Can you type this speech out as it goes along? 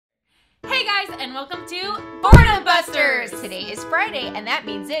guys, and welcome to Boredom Busters! Today is Friday, and that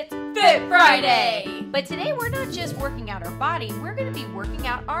means it's Fit Friday! But today we're not just working out our body, we're going to be working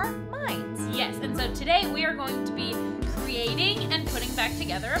out our minds. Yes, and so today we are going to be creating and putting back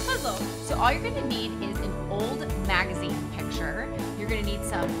together a puzzle. So all you're going to need is an old magazine picture, you're going to need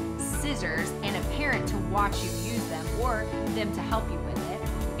some scissors and a parent to watch you use them or them to help you with it,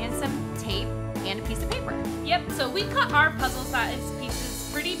 and some tape and a piece of paper. Yep, so we cut our puzzle size pieces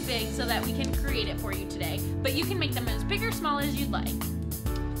pretty big so that we can create it for you today, but you can make them as big or small as you'd like.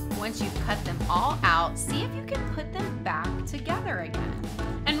 Once you've cut them all out, see if you can put them back together again.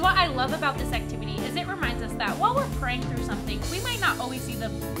 And what I love about this activity is it reminds us that while we're praying through something, we might not always see the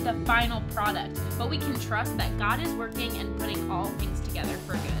final product, but we can trust that God is working and putting all things together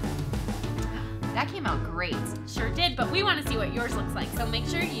for good. That came out great. Sure did, but we want to see what yours looks like, so make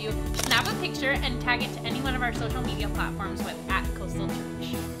sure you snap a picture and tag it to any one of our social media platforms with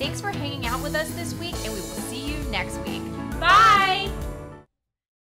 @CoastalChurch. Thanks for hanging out with us this week, and we will see